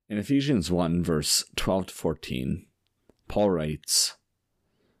In Ephesians 1, verse 12 to 14, Paul writes,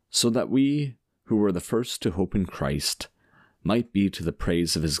 "So that we, who were the first to hope in Christ, might be to the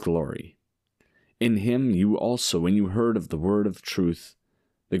praise of his glory. In him you also, when you heard of the word of truth,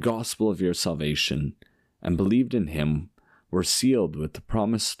 the gospel of your salvation, and believed in him, were sealed with the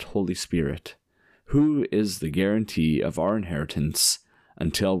promised Holy Spirit, who is the guarantee of our inheritance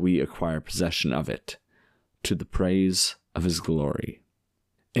until we acquire possession of it, to the praise of his glory."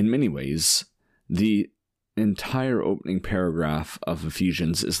 In many ways, the entire opening paragraph of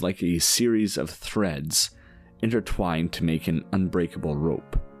Ephesians is like a series of threads intertwined to make an unbreakable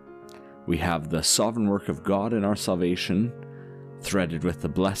rope. We have the sovereign work of God in our salvation, threaded with the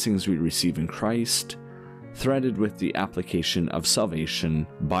blessings we receive in Christ, threaded with the application of salvation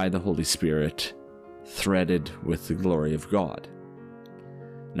by the Holy Spirit, threaded with the glory of God.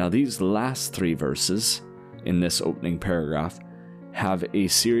 Now, these last three verses in this opening paragraph have a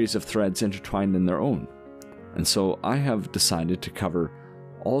series of threads intertwined in their own. And so I have decided to cover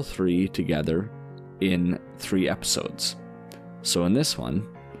all three together in 3 episodes. So in this one,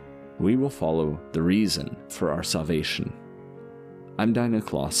 we will follow the reason for our salvation. I'm Daniel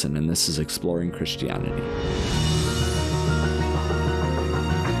Clausen, and this is Exploring Christianity.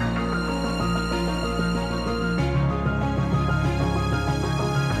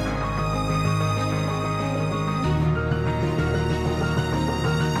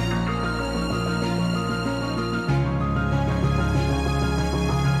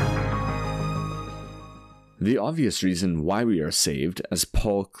 The obvious reason why we are saved, as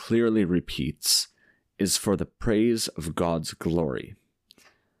Paul clearly repeats, is for the praise of God's glory.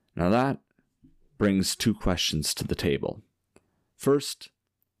 Now that brings 2 questions to the table. First,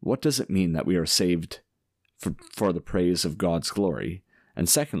 what does it mean that we are saved for the praise of God's glory? And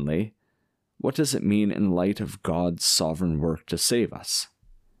secondly, what does it mean in light of God's sovereign work to save us?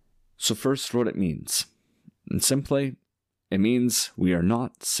 So first, what it means. And simply, it means we are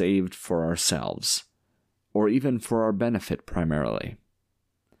not saved for ourselves, or even for our benefit primarily.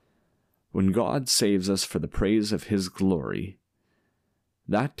 When God saves us for the praise of his glory,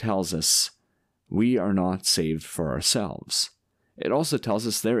 that tells us we are not saved for ourselves. It also tells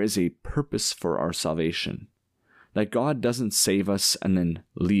us there is a purpose for our salvation, that God doesn't save us and then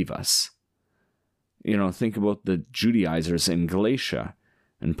leave us. Think about the Judaizers in Galatia,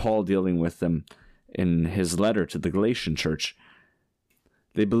 and Paul dealing with them in his letter to the Galatian church.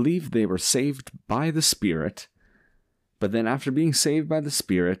 They believed they were saved by the Spirit, but then after being saved by the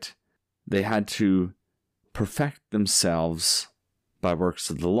Spirit, they had to perfect themselves by works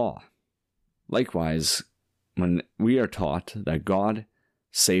of the law. Likewise, when we are taught that God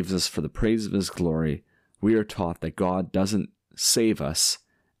saves us for the praise of his glory, we are taught that God doesn't save us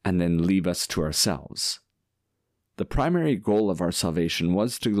and then leave us to ourselves. The primary goal of our salvation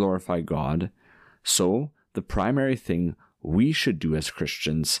was to glorify God, so the primary thing we should do as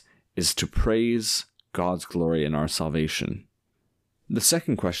Christians is to praise God's glory in our salvation. The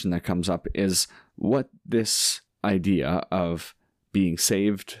second question that comes up is what this idea of being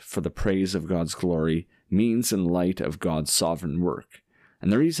saved for the praise of God's glory means in light of God's sovereign work.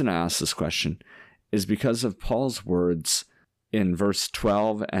 And the reason I ask this question is because of Paul's words in verse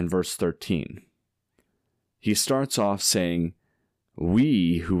 12 and verse 13. He starts off saying,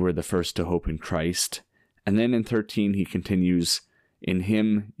 "We who were the first to hope in Christ," and then in 13 he continues, "In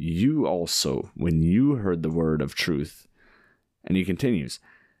him you also, when you heard the word of truth." And he continues.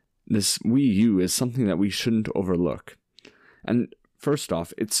 This "we, you" is something that we shouldn't overlook. And first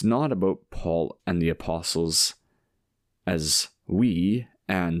off, it's not about Paul and the apostles as we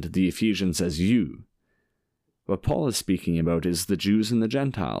and the Ephesians as you. What Paul is speaking about is the Jews and the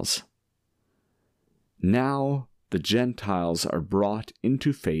Gentiles. Now the Gentiles are brought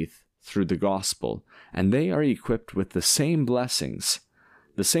into faith through the gospel, and they are equipped with the same blessings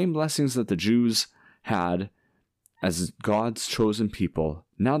that the Jews had as God's chosen people.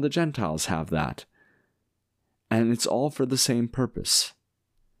 Now the Gentiles have that. And it's all for the same purpose.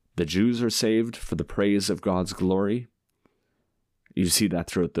 The Jews are saved for the praise of God's glory. You see that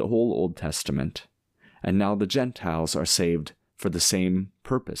throughout the whole Old Testament. And now the Gentiles are saved for the same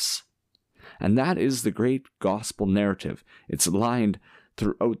purpose. And that is the great gospel narrative. It's lined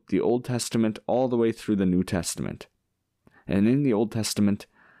throughout the Old Testament all the way through the New Testament. And in the Old Testament,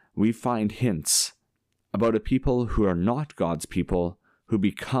 we find hints about a people who are not God's people, who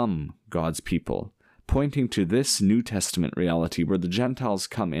become God's people, pointing to this New Testament reality where the Gentiles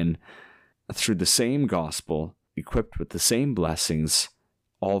come in through the same gospel, equipped with the same blessings,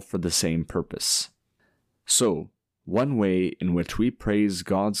 all for the same purpose. So, one way in which we praise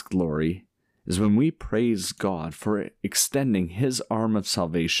God's glory is when we praise God for extending his arm of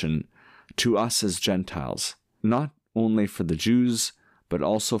salvation to us as Gentiles, not only for the Jews, but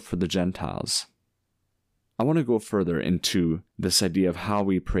also for the Gentiles. I want to go further into this idea of how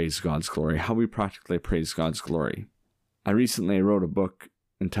we praise God's glory, how we practically praise God's glory. I recently wrote a book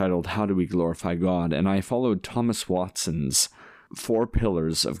entitled How Do We Glorify God, and I followed Thomas Watson's 4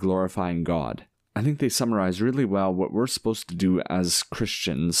 pillars of glorifying God. I think they summarize really well what we're supposed to do as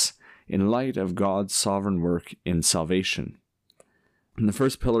Christians in light of God's sovereign work in salvation. And the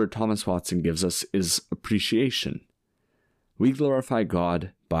first pillar Thomas Watson gives us is appreciation. We glorify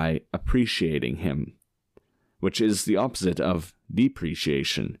God by appreciating him, which is the opposite of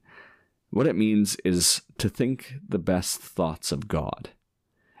depreciation. What it means is to think the best thoughts of God.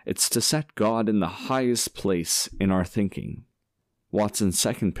 It's to set God in the highest place in our thinking. Watson's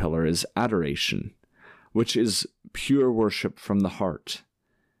second pillar is adoration, which is pure worship from the heart.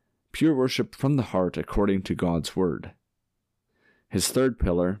 Pure worship from the heart according to God's word. His third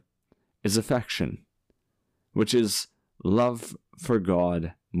pillar is affection, which is love for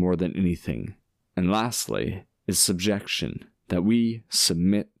God more than anything. And lastly is subjection, that we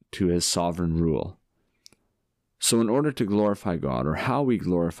submit to his sovereign rule. So in order to glorify God, or how we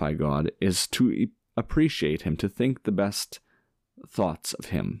glorify God, is to appreciate him, to think the best thoughts of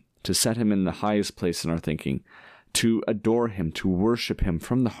him, to set him in the highest place in our thinking, to adore him, to worship him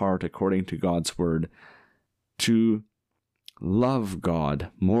from the heart according to God's word, to love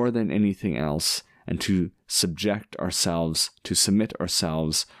God more than anything else, and to submit ourselves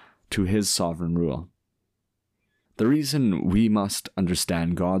to his sovereign rule. The reason we must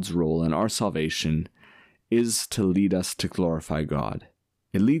understand God's role in our salvation is to lead us to glorify God.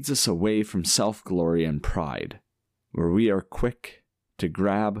 It leads us away from self-glory and pride, where we are quick to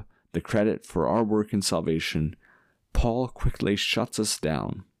grab the credit for our work in salvation. Paul quickly shuts us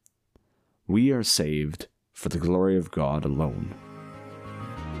down. We are saved for the glory of God alone.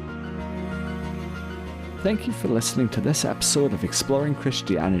 Thank you for listening to this episode of Exploring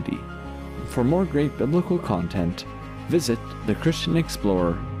Christianity. For more great biblical content, visit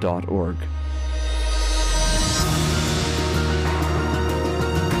thechristianexplorer.org.